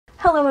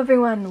Hello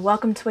everyone,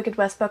 welcome to Wicked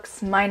West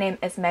Books. My name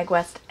is Meg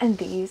West and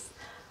these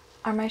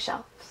are my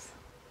shelves.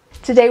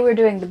 Today we're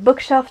doing the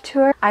bookshelf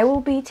tour. I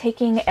will be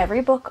taking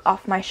every book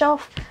off my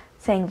shelf,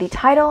 saying the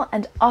title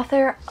and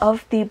author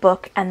of the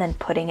book, and then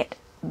putting it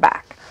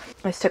back.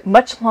 This took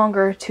much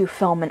longer to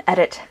film and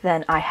edit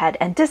than I had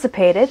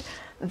anticipated,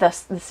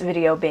 thus this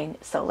video being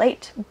so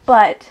late,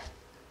 but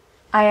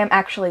I am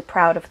actually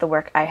proud of the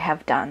work I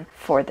have done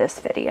for this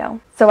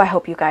video, so I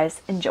hope you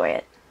guys enjoy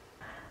it.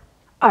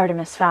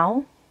 Artemis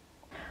Fowl,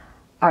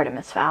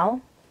 Artemis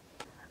Fowl,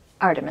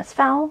 Artemis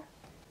Fowl,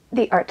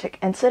 The Arctic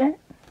Incident,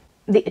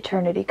 The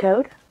Eternity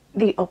Code,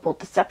 The Opal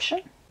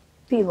Deception,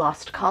 The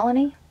Lost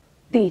Colony,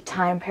 The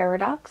Time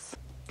Paradox,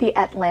 The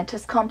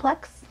Atlantis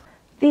Complex,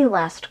 The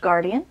Last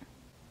Guardian,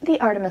 The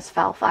Artemis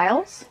Fowl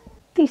Files,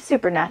 The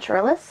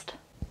Supernaturalist,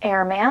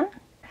 Airman,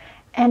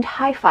 and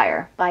High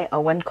Fire by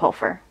Eoin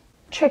Colfer,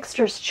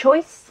 Trickster's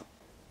Choice,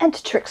 and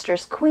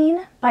Trickster's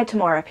Queen by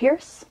Tamora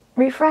Pierce,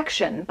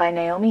 Refraction by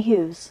Naomi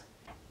Hughes,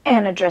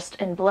 Anna Dressed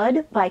in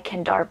Blood by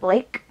Kendare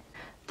Blake,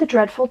 The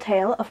Dreadful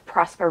Tale of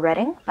Prosper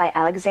Redding by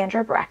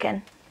Alexandra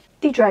Bracken,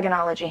 The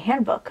Dragonology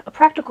Handbook, A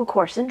Practical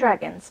Course in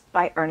Dragons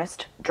by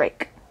Ernest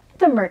Drake,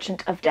 The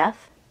Merchant of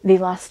Death, The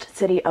Lost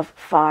City of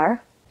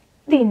Far,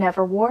 The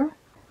Neverwar,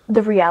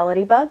 The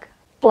Reality Bug,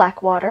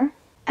 Blackwater,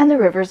 and The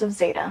Rivers of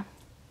Zeta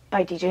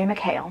by DJ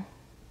McHale,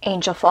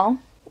 Angelfall,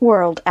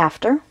 World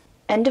After,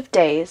 End of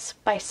Days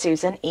by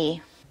Susan E.,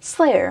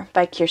 Slayer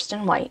by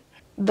Kirsten White,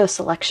 The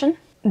Selection,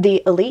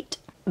 The Elite,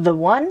 The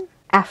One,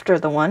 After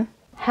the One,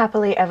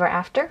 Happily Ever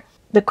After,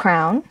 The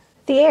Crown,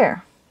 The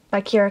Air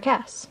by Kira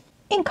Cass,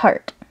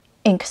 Inkheart,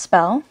 Ink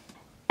Spell,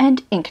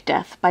 and Ink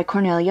Death by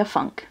Cornelia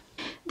Funk,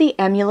 The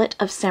Amulet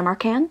of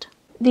Samarkand,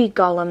 The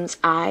Golem's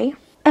Eye,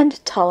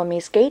 and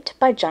Ptolemy's Gate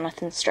by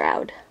Jonathan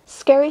Stroud.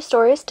 Scary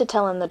Stories to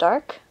Tell in the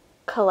Dark,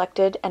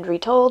 collected and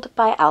retold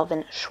by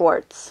Alvin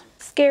Schwartz.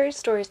 Scary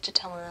Stories to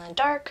Tell in the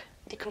Dark,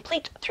 the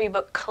complete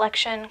 3-book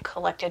collection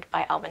collected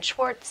by Alvin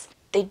Schwartz.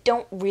 They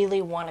don't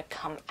really want to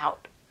come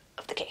out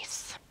of the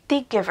case.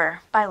 The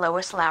Giver by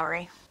Lois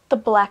Lowry, The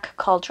Black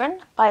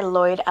Cauldron by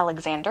Lloyd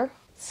Alexander,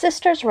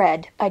 Sisters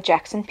Red by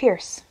Jackson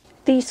Pierce,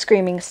 The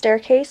Screaming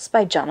Staircase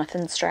by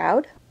Jonathan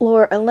Stroud,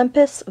 Lore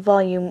Olympus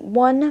Volume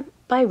 1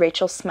 by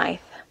Rachel Smythe,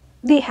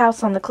 The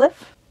House on the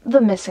Cliff,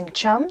 The Missing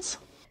Chums,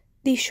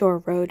 The Shore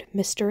Road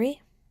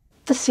Mystery,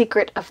 The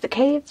Secret of the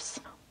Caves,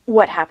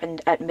 What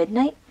Happened at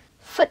Midnight,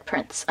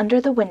 Footprints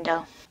Under the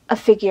Window, A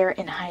Figure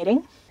in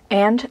Hiding,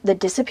 and The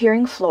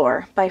Disappearing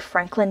Floor by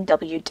Franklin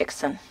W.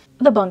 Dixon,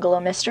 The Bungalow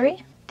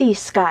Mystery, The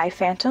Sky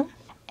Phantom,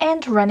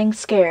 and Running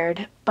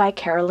Scared by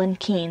Carolyn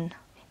Keene,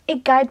 A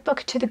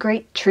Guidebook to the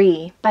Great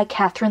Tree by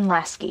Catherine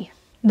Lasky,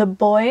 The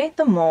Boy,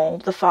 the Mole,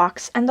 the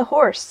Fox, and the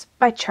Horse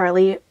by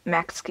Charlie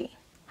Maxky,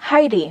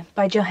 Heidi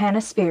by Johanna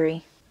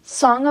Spiri,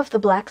 Song of the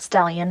Black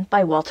Stallion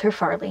by Walter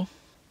Farley,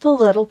 The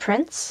Little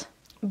Prince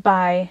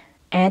by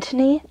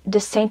Antony de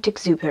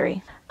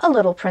Saint-Exupéry, A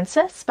Little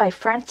Princess by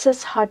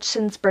Frances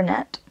Hodgson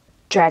Burnett,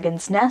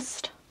 Dragon's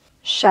Nest,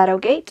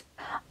 Shadowgate,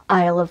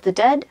 Isle of the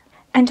Dead,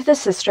 and The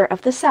Sister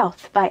of the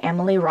South by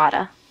Emily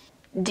Rada,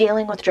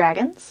 Dealing with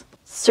Dragons,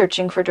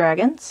 Searching for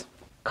Dragons,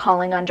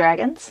 Calling on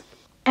Dragons,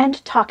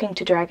 and Talking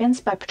to Dragons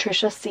by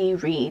Patricia C.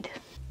 Reed,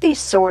 The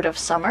Sword of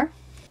Summer,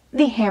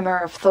 The Hammer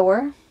of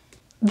Thor,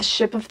 The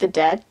Ship of the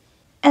Dead,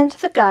 and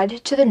The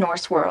Guide to the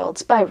Norse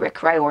Worlds by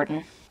Rick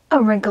Riordan,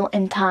 A Wrinkle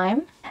in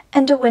Time,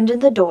 and A Wind in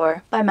the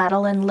Door by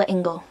Madeleine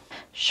L'Engle,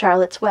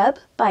 Charlotte's Web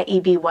by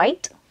E.B.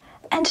 White,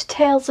 and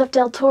Tales of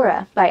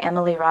Deltora by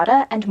Emily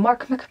Rada and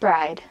Mark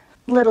McBride,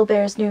 Little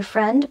Bear's New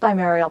Friend by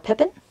Muriel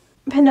Pippin,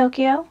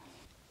 Pinocchio,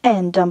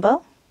 and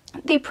Dumbo,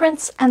 The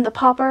Prince and the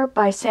Pauper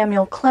by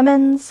Samuel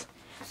Clemens,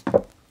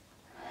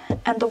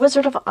 and The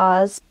Wizard of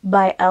Oz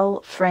by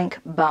L. Frank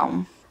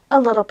Baum, A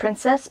Little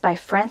Princess by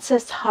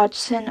Frances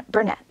Hodgson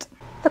Burnett,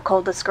 The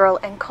Coldest Girl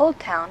in Cold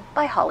Town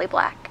by Holly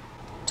Black,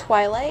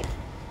 Twilight,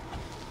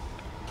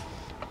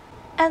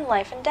 and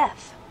Life and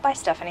Death by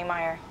Stephanie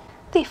Meyer,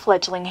 The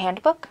Fledgling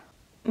Handbook,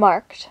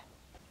 Marked,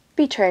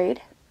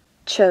 Betrayed,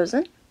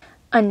 Chosen,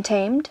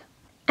 Untamed,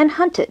 and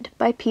Hunted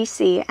by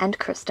P.C. and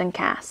Kristen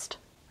Cast,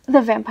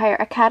 The Vampire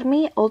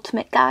Academy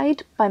Ultimate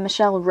Guide by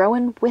Michelle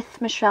Rowan with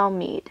Michelle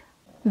Mead,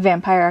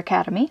 Vampire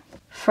Academy,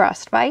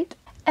 Frostbite,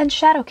 and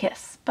Shadow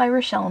Kiss by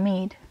Rochelle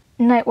Mead,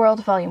 Night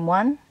World Volume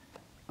 1,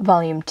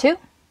 Volume 2,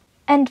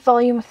 and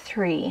Volume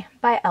 3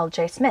 by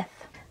L.J.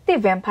 Smith, The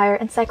Vampire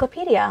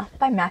Encyclopedia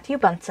by Matthew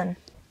Bunson,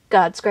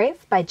 Godsgrave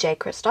by J.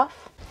 Kristoff,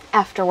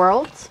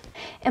 Afterworlds,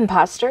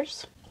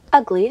 Imposters,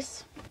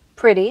 Uglies,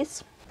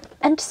 Pretties,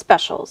 and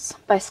Specials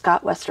by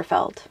Scott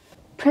Westerfeld,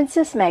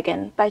 Princess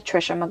Megan by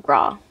Tricia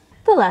McGraw,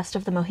 The Last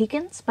of the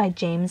Mohicans by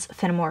James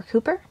Fenimore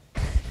Cooper,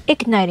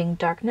 Igniting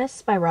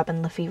Darkness by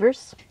Robin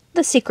Lefevers,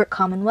 The Secret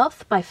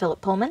Commonwealth by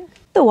Philip Pullman,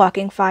 The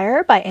Walking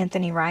Fire by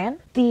Anthony Ryan,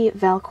 The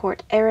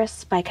Valcourt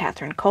Heiress by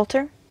Catherine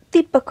Coulter,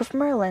 The Book of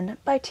Merlin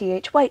by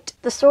T.H. White,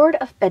 The Sword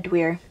of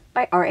Bedwyr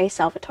by R.A.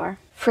 Salvatore,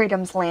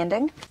 Freedom's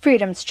Landing,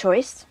 Freedom's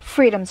Choice,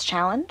 Freedom's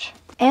Challenge,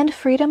 and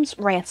Freedom's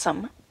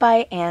Ransom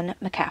by Anne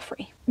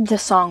McCaffrey. The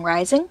Song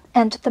Rising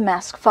and The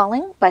Mask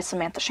Falling by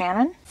Samantha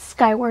Shannon.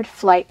 Skyward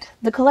Flight,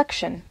 The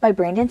Collection by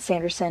Brandon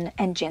Sanderson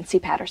and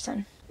Jancy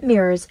Patterson.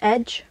 Mirror's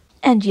Edge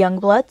and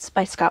Youngbloods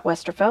by Scott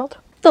Westerfeld.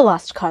 The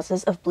Lost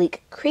Causes of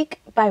Bleak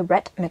Creek by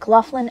Rhett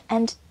McLaughlin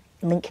and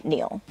Link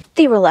Neal.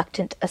 The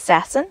Reluctant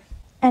Assassin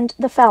and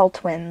The Fowl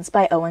Twins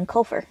by Owen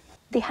Colfer.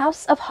 The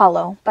House of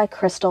Hollow by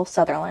Crystal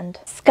Sutherland.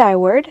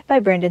 Skyward by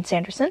Brandon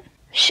Sanderson.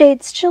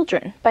 Shade's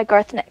Children by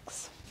Garth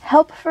Nix.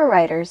 Help for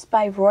Writers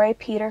by Roy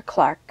Peter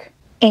Clark.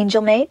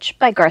 Angel Mage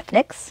by Garth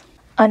Nix.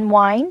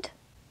 Unwind,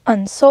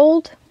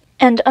 Unsold,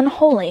 and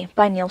Unholy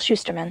by Neal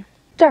Shusterman.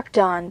 Dark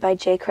Dawn by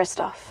Jay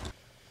Kristoff.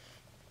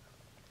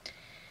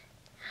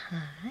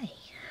 Hi.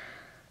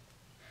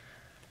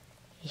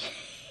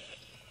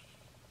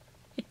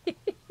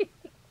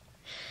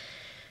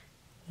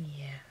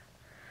 Yeah.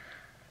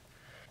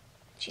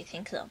 What do you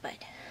think though, bud?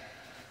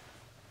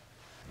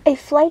 A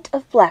Flight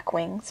of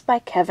Blackwings by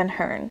Kevin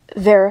Hearn.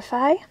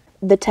 Verify,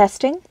 The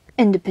Testing,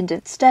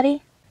 Independent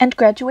Study, and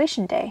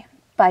Graduation Day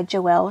by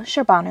Joelle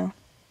Charbonneau.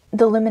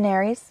 The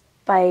Luminaries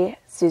by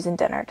Susan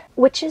Dennard.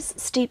 Witches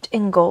Steeped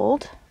in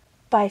Gold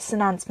by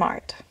Sinan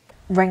Smart.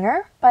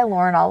 Ringer by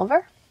Lauren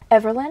Oliver.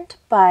 Everland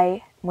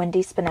by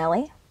Wendy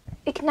Spinelli.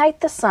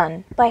 Ignite the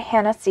Sun by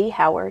Hannah C.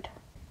 Howard.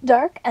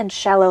 Dark and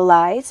Shallow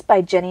Lies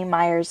by Jenny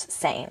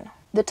Myers-Sane.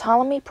 The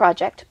Ptolemy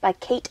Project by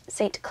Kate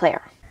St.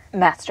 Clair.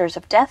 Masters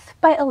of Death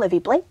by Olivia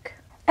Blake.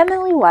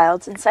 Emily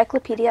Wilde's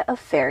Encyclopedia of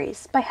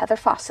Fairies by Heather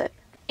Fawcett.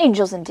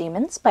 Angels and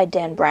Demons by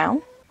Dan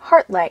Brown.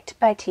 Heartlight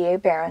by T.A.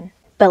 Barron.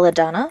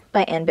 Belladonna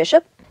by Anne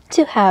Bishop.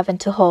 To Have and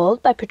to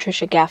Hold by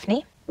Patricia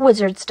Gaffney.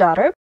 Wizard's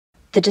Daughter.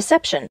 The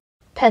Deception.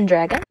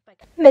 Pendragon.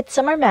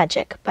 Midsummer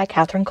Magic by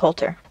Catherine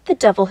Coulter. The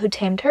Devil Who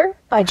Tamed Her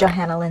by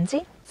Johanna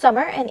Lindsay.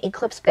 Summer in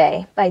Eclipse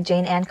Bay by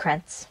Jane Ann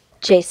Krentz.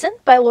 Jason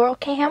by Laurel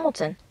K.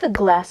 Hamilton. The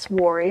Glass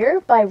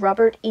Warrior by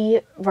Robert E.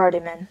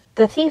 Vardaman.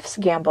 The Thief's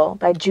Gamble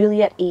by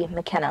Juliet E.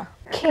 McKenna.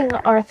 King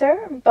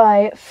Arthur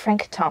by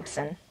Frank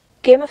Thompson.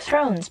 Game of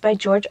Thrones by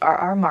George R.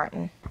 R.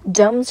 Martin.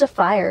 Domes of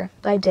Fire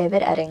by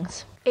David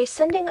Eddings.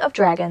 Ascending of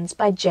Dragons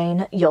by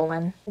Jane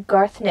Yolen.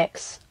 Garth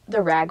Nix,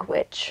 The Rag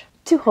Witch.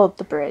 To Hold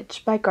the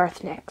Bridge by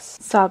Garth Nix.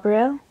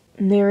 Sabriel,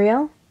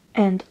 Muriel,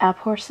 and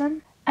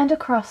Abhorsen, and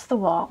Across the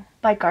Wall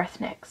by Garth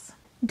Nix.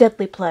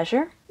 Deadly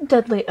Pleasure,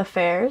 Deadly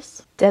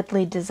Affairs,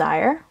 Deadly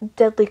Desire,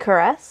 Deadly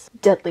Caress,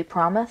 Deadly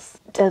Promise,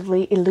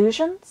 Deadly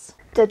Illusions,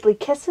 Deadly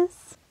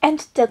Kisses,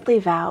 and Deadly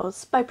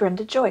Vows by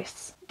Brenda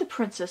Joyce. The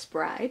Princess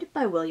Bride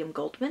by William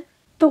Goldman.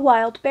 The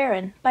Wild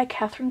Baron by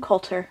Catherine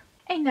Coulter.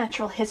 A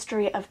Natural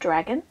History of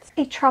Dragons,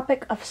 A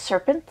Tropic of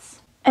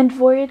Serpents, and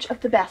Voyage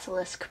of the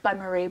Basilisk by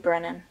Marie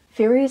Brennan.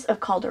 Furies of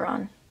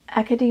Calderon.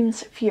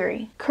 Academ's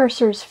Fury,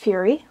 Cursor's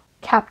Fury,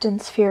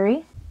 Captain's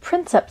Fury,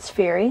 Princeps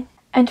Fury,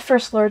 and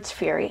First Lord's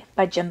Fury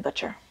by Jim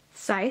Butcher.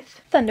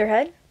 Scythe,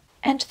 Thunderhead,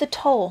 and The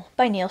Toll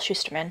by Neal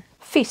Shusterman.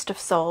 Feast of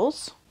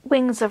Souls,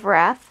 Wings of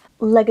Wrath,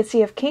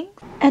 Legacy of Kings,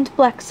 and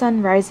Black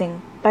Sun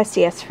Rising by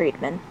C.S.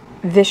 Friedman.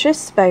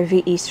 Vicious by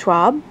V.E.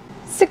 Schwab,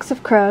 Six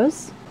of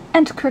Crows,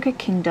 and Crooked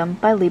Kingdom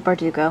by Lee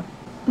Bardugo.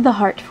 The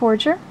Heart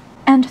Forger,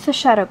 and The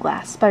Shadow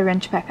Glass by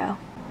Wrench Pecco.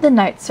 The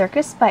Night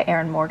Circus by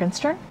Aaron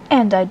Morgenstern,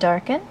 And I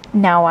Darken,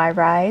 Now I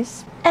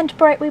Rise, and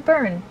Bright We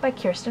Burn by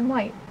Kirsten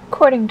White.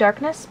 Courting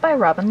Darkness by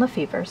Robin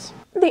Lefevers.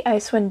 The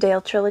Icewind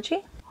Dale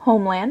Trilogy,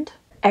 Homeland,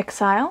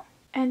 Exile,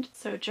 and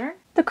Sojourn.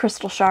 The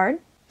Crystal Shard,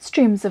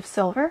 Streams of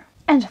Silver,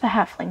 and The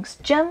Halfling's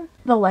Gem,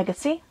 The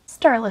Legacy,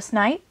 Starless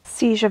Night,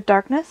 Siege of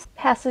Darkness,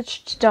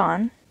 Passage to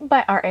Dawn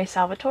by R.A.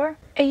 Salvatore.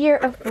 A Year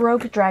of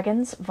Rogue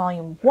Dragons,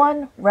 Volume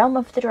 1, Realm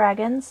of the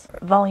Dragons,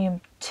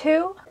 Volume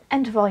 2,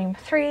 and Volume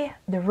 3,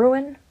 The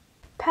Ruin.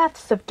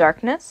 Paths of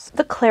Darkness,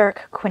 The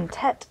Cleric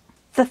Quintet,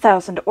 The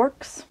Thousand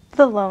Orcs,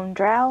 The Lone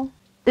Drow,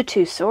 The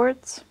Two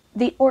Swords,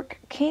 The Orc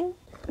King,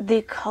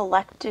 The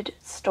Collected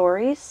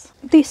Stories,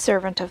 The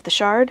Servant of the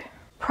Shard,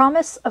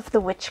 Promise of the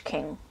Witch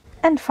King,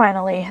 and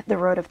finally, The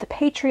Road of the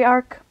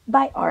Patriarch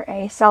by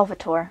R.A.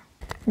 Salvatore.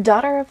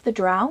 Daughter of the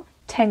Drow,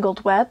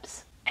 Tangled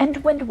Webs,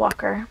 and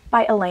Windwalker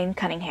by Elaine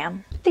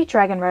Cunningham. The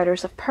Dragon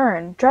Riders of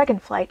Pern,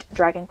 Dragonflight,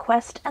 Dragon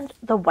Quest, and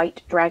The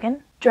White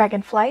Dragon.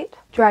 Dragonflight,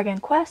 Dragon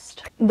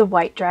Quest, The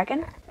White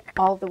Dragon,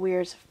 All the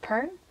Weirs of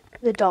Pern,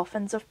 The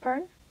Dolphins of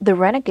Pern, The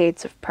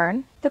Renegades of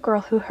Pern, The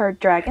Girl Who Heard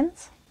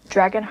Dragons,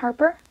 Dragon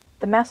Harper,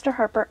 The Master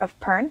Harper of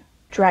Pern,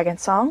 Dragon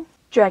Song,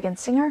 Dragon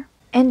Singer,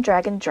 and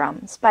Dragon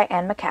Drums by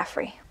Anne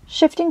McCaffrey.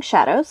 Shifting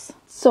Shadows,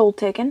 Soul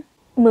Taken,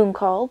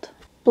 Mooncalled,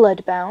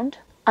 Bloodbound,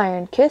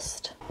 Iron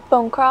Kissed,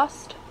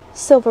 Bonecrossed,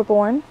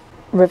 Silverborn,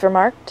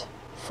 Rivermarked,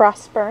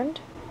 Frostburned,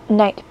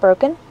 Night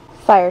Broken,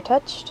 Fire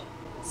Touched,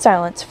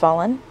 Silence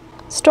Fallen,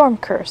 Storm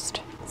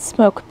Cursed,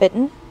 Smoke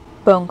Bitten,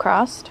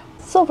 Bonecrossed,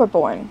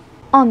 Silverborn,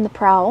 On the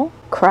Prowl,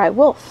 Cry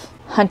Wolf,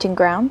 Hunting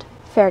Ground,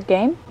 Fair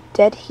Game,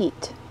 Dead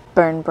Heat,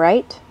 Burn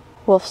Bright,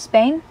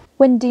 Wolfsbane,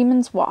 When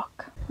Demons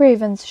Walk,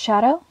 Raven's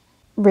Shadow,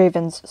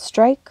 Raven's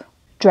Strike,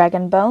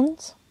 Dragon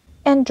Bones,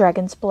 and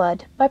Dragon's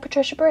Blood by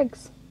Patricia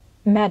Briggs.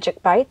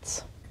 Magic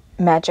Bites,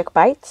 Magic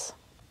Bites,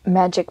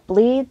 Magic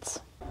Bleeds,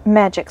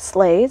 Magic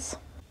Slays,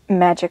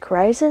 Magic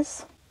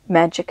Rises,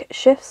 Magic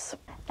Shifts,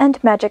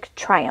 and Magic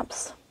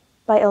Triumphs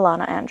by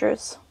Ilana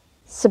Andrews.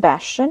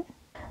 Sebastian,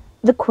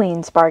 The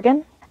Queen's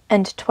Bargain,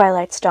 and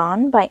Twilight's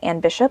Dawn by Anne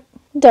Bishop.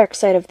 Dark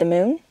Side of the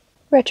Moon,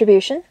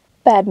 Retribution,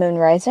 Bad Moon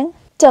Rising,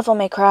 Devil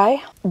May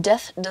Cry,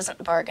 Death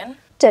Doesn't Bargain,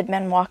 Dead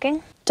Men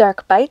Walking,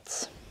 Dark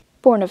Bites,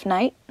 Born of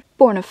Night,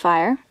 Born of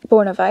Fire,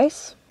 Born of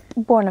Ice,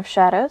 Born of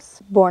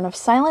Shadows, Born of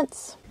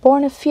Silence,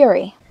 Born of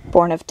Fury,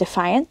 Born of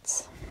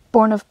Defiance,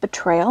 Born of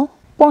Betrayal,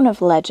 Born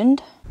of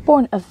Legend,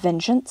 Born of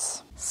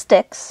Vengeance,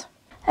 Styx,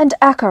 and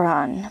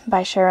Acheron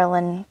by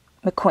Sherilyn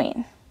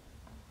McQueen,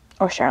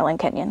 or Sherilyn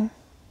Kenyon.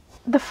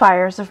 The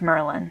Fires of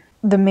Merlin,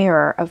 The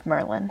Mirror of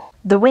Merlin,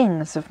 The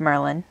Wings of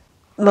Merlin,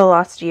 The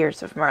Lost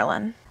Years of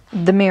Merlin,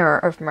 The Mirror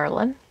of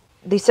Merlin,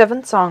 The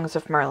Seven Songs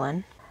of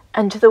Merlin,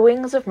 and The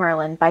Wings of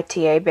Merlin by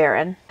T.A.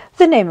 Barron,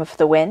 The Name of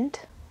the Wind,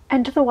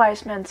 and The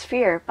Wise Man's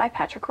Fear by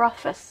Patrick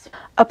Rothfuss,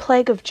 A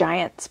Plague of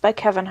Giants by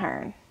Kevin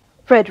Hearn,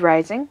 Red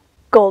Rising,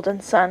 Golden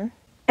Sun,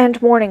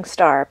 and Morning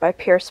Star by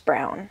Pierce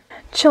Brown,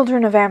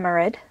 Children of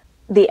Amarid,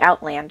 The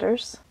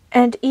Outlanders,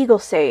 and Eagle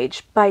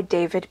Sage by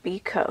David B.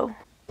 Coe,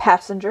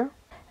 Passenger,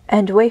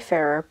 and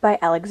Wayfarer by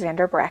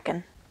Alexander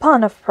Bracken,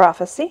 Pawn of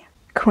Prophecy,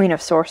 Queen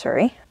of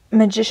Sorcery,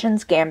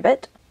 Magician's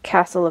Gambit,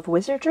 Castle of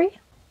Wizardry,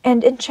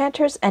 and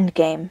Enchanter's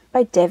Endgame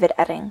by David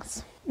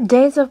Eddings,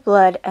 Days of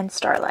Blood and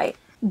Starlight,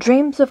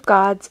 Dreams of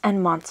Gods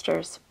and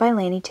Monsters by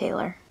Laini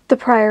Taylor, The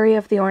Priory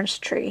of the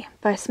Orange Tree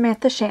by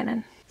Samantha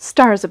Shannon,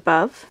 Stars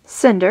Above,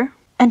 Cinder,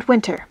 and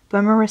Winter by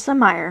Marissa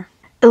Meyer,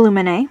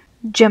 Illuminae,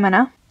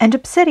 Gemina, and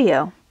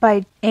Obsidio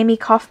by Amy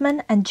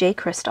Kaufman and Jay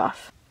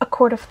Kristoff, A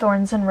Court of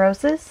Thorns and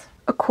Roses,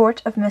 A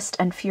Court of Mist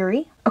and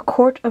Fury, A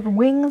Court of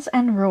Wings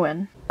and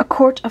Ruin, A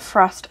Court of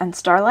Frost and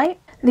Starlight,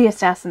 The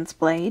Assassin's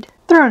Blade,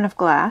 Throne of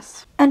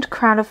Glass, and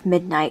Crown of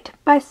Midnight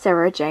by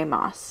Sarah J.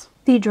 Maas.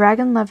 The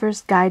Dragon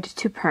Lover's Guide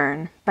to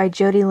Pern by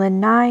Jody Lynn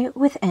Nye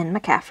with Anne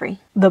McCaffrey,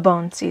 The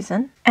Bone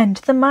Season, and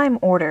The Mime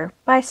Order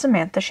by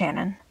Samantha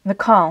Shannon, The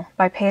Call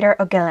by Peter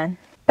Ogillan,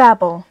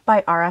 Babel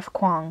by R.F.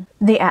 Kuang,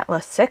 The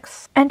Atlas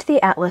Six, and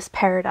The Atlas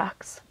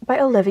Paradox by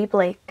Olivia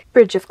Blake,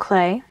 Bridge of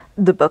Clay,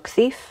 The Book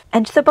Thief,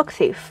 and The Book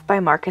Thief by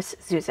Marcus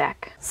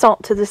Zuzak,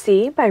 Salt to the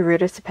Sea by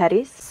Ruta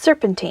Sepetys,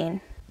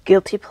 Serpentine,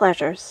 Guilty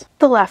Pleasures,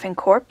 The Laughing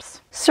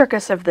Corpse,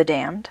 Circus of the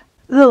Damned,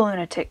 The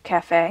Lunatic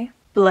Cafe,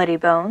 Bloody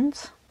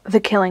Bones, The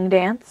Killing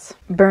Dance,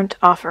 Burnt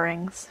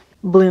Offerings,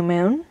 Blue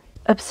Moon,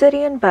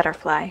 Obsidian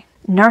Butterfly,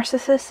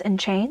 Narcissus in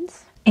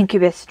Chains,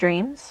 Incubus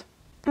Dreams,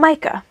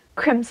 Micah,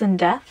 Crimson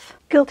Death,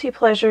 Guilty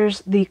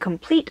Pleasures The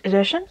Complete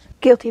Edition,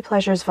 Guilty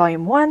Pleasures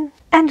Volume 1,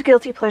 and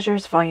Guilty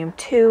Pleasures Volume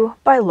 2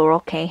 by Laurel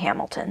K.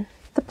 Hamilton.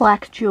 The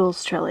Black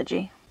Jewels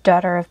Trilogy,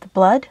 Daughter of the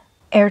Blood,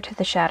 Heir to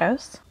the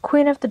Shadows,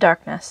 Queen of the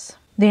Darkness,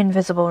 The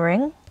Invisible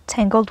Ring,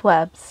 Tangled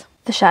Webs,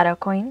 The Shadow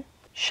Queen,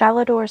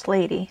 Shalador's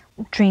Lady,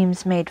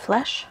 Dreams Made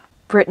Flesh,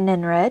 Britain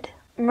in Red,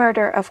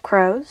 Murder of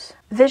Crows,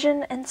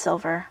 Vision in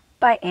Silver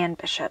by Anne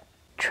Bishop,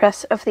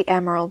 Tress of the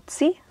Emerald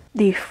Sea,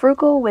 The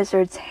Frugal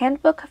Wizard's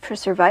Handbook for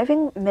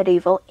Surviving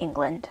Medieval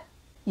England,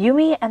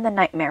 Yumi and the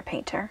Nightmare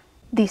Painter,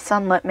 The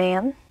Sunlit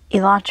Man,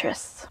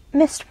 Elantris,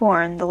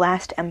 Mistborn, The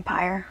Last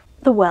Empire,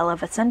 The Well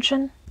of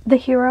Ascension, The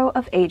Hero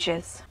of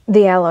Ages,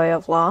 The Alloy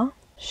of Law,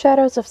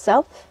 Shadows of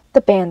Self, The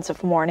Bands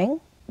of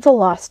Mourning, The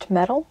Lost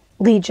Metal,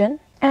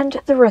 Legion,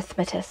 and The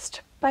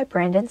Rhythmatist by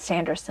Brandon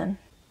Sanderson,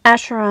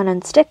 Acheron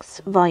and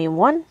Styx, Volume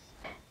 1,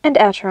 and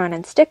Acheron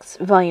and Styx,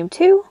 Volume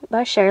 2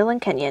 by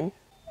Sherilyn Kenyon,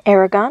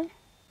 Aragon,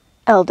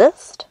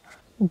 Eldest,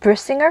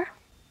 Brissinger,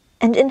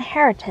 and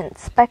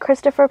Inheritance by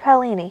Christopher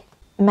Paolini,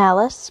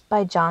 Malice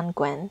by John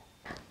Gwynne,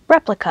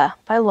 Replica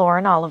by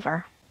Lauren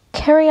Oliver,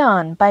 Carry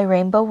On by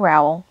Rainbow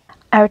Rowell,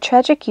 Our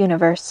Tragic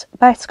Universe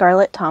by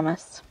Scarlett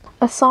Thomas,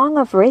 A Song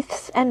of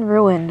Wraiths and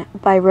Ruin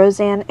by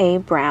Roseanne A.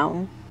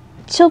 Brown,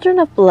 Children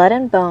of Blood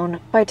and Bone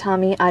by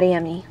Tommy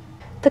Adeyemi,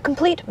 The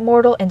Complete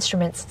Mortal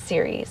Instruments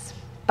Series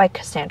by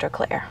Cassandra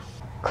Clare,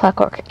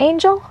 Clockwork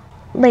Angel,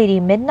 Lady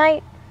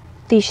Midnight,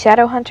 The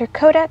Shadowhunter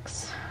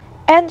Codex,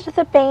 and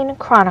The Bane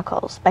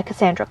Chronicles by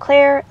Cassandra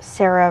Clare,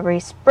 Sarah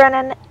Reese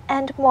Brennan,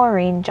 and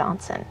Maureen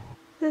Johnson.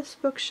 This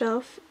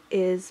bookshelf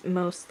is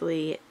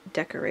mostly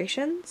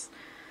decorations,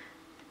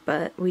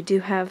 but we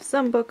do have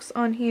some books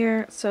on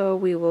here, so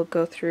we will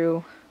go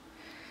through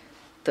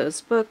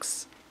those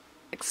books,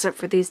 except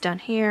for these down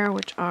here,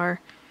 which are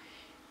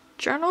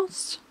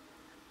journals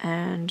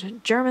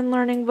and German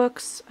learning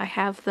books. I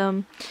have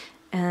them,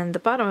 and the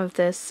bottom of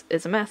this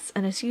is a mess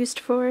and is used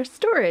for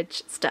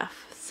storage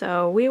stuff,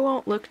 so we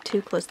won't look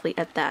too closely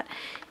at that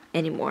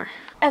anymore.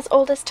 As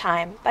Old as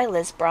Time by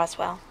Liz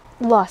Broswell,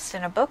 Lost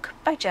in a Book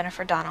by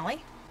Jennifer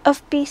Donnelly,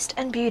 Of Beast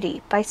and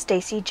Beauty by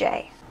Stacy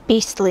J.,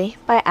 Beastly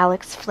by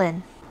Alex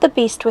Flynn, The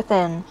Beast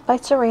Within by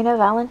Serena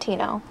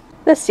Valentino,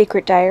 The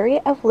Secret Diary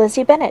of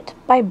Lizzie Bennett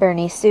by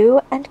Bernie Sue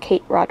and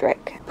Kate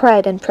Roderick,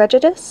 Pride and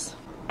Prejudice,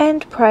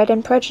 and Pride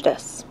and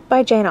Prejudice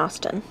by Jane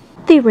Austen,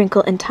 The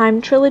Wrinkle in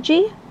Time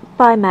Trilogy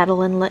by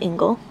Madeleine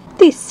L'Engle,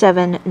 The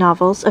 7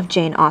 Novels of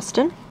Jane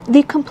Austen,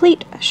 The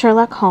Complete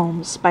Sherlock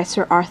Holmes by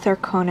Sir Arthur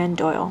Conan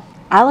Doyle,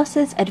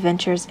 Alice's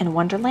Adventures in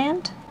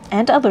Wonderland,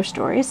 and Other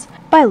Stories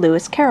by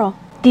Lewis Carroll.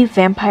 The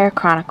Vampire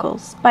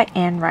Chronicles by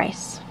Anne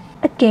Rice.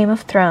 A Game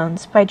of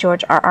Thrones by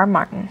George R.R.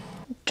 Martin.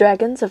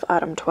 Dragons of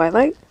Autumn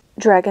Twilight.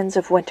 Dragons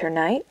of Winter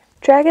Night.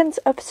 Dragons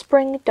of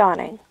Spring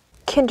Dawning.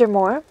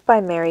 Kindermore by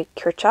Mary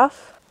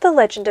Kirchhoff. The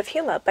Legend of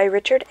Huma by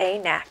Richard A.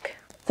 Knack.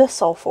 The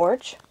Soul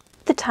Forge.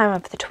 The Time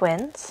of the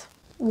Twins.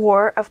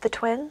 War of the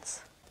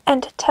Twins.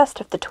 And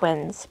Test of the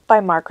Twins by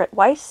Margaret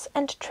Weiss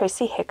and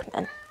Tracy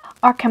Hickman.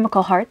 Our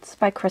Chemical Hearts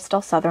by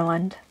Crystal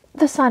Sutherland.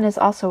 The Sun is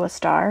Also a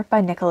Star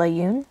by Nicola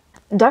Yoon.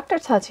 Dr.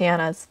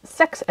 Tatiana's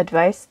Sex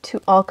Advice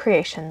to All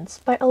Creations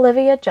by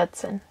Olivia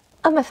Judson.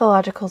 A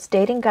Mythological's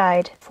Dating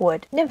Guide for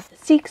Nymph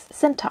Seeks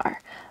Centaur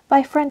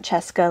by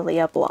Francesca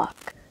Leah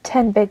Block.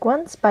 10 Big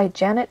Ones by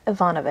Janet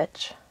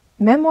Ivanovich.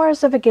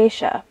 Memoirs of a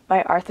Geisha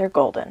by Arthur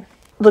Golden.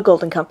 The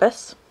Golden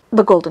Compass.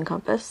 The Golden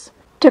Compass.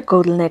 Der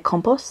Goldene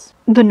Kompass.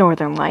 The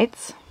Northern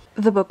Lights.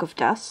 The Book of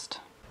Dust.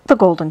 The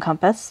Golden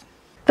Compass.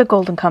 The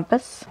Golden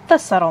Compass. The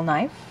Subtle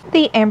Knife.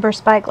 The Amber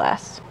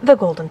Spyglass. The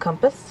Golden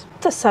Compass.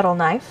 The Subtle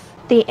Knife.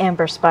 The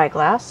Amber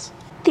Spyglass.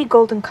 The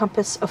Golden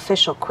Compass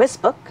Official Quiz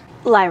Book.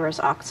 Lyra's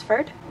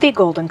Oxford. The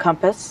Golden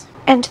Compass.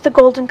 And The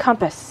Golden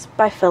Compass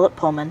by Philip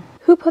Pullman.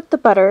 Who Put the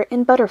Butter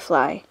in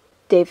Butterfly?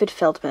 David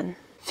Feldman.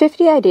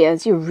 50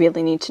 Ideas You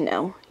Really Need to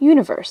Know.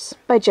 Universe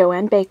by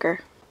Joanne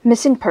Baker.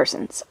 Missing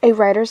Persons, A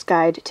Writer's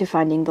Guide to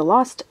Finding the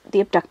Lost, the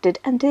Abducted,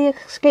 and the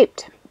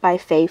Escaped by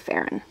Faye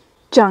Farron.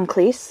 John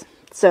Cleese.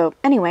 So,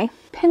 anyway,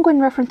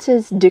 Penguin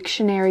References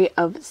Dictionary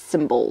of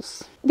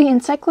Symbols. The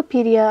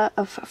Encyclopedia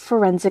of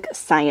Forensic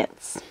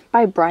Science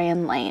by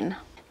Brian Lane.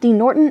 The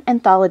Norton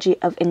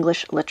Anthology of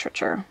English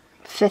Literature,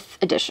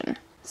 5th edition.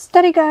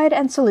 Study Guide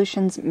and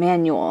Solutions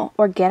Manual,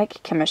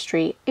 Organic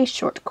Chemistry, a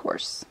Short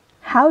Course.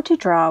 How to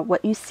Draw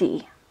What You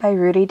See by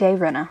Rudy De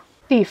Rena.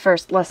 The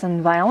First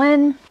Lesson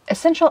Violin,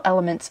 Essential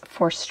Elements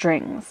for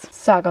Strings,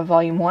 Saga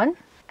Volume 1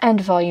 and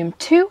Volume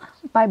 2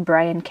 by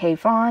Brian K.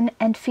 Vaughan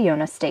and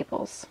Fiona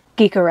Staples.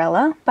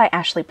 Geekerella by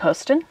Ashley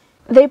Poston.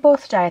 They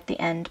Both Die at the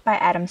End by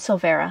Adam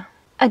Silvera.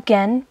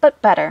 Again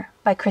But Better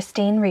by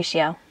Christine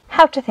Riccio.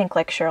 How to Think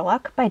Like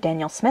Sherlock by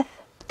Daniel Smith.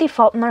 The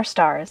Fault in Our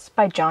Stars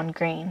by John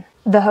Green.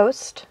 The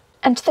Host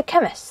and the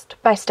Chemist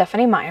by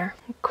Stephanie Meyer.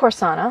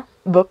 Corsana,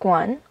 Book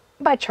 1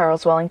 by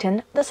Charles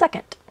Wellington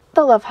II.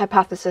 The Love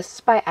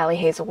Hypothesis by Ali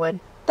Hazelwood.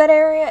 That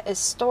area is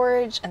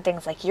storage and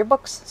things like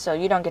yearbooks, so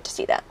you don't get to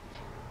see that.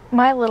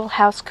 My Little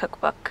House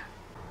Cookbook.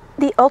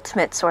 The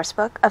Ultimate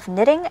Sourcebook of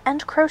Knitting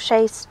and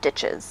Crochet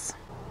Stitches.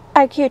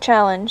 IQ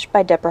Challenge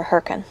by Deborah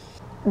Herkin.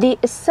 The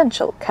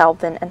Essential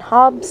Calvin and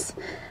Hobbes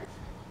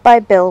by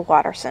Bill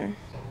Watterson.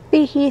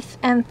 The Heath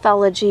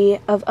Anthology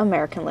of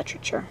American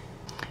Literature.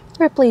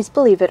 Ripley's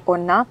Believe It or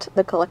Not,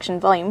 the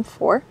Collection Volume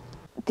 4.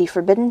 The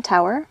Forbidden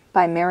Tower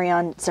by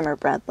Marianne Zimmer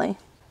Bradley.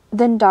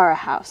 Vendara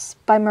House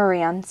by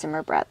Marianne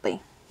Zimmer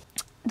Bradley.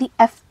 The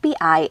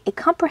FBI, a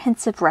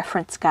Comprehensive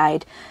Reference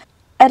Guide,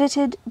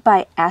 edited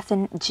by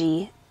Athen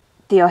G.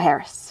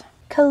 Theoharis.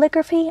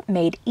 Calligraphy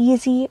Made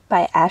Easy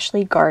by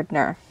Ashley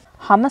Gardner.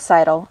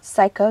 Homicidal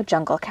Psycho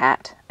Jungle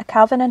Cat, a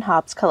Calvin and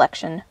Hobbes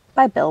collection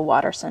by Bill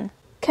Watterson.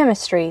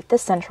 Chemistry, The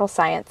Central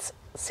Science,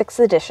 6th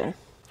edition.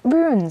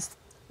 Runes,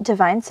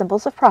 Divine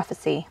Symbols of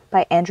Prophecy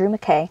by Andrew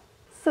McKay.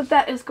 So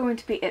that is going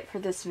to be it for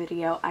this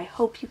video. I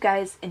hope you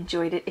guys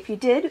enjoyed it. If you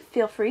did,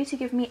 feel free to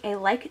give me a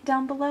like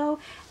down below,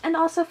 and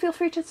also feel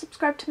free to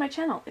subscribe to my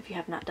channel if you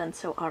have not done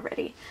so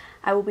already.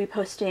 I will be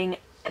posting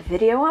a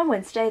video on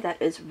Wednesday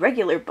that is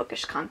regular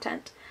bookish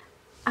content.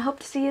 I hope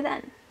to see you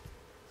then.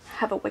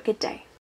 Have a wicked day.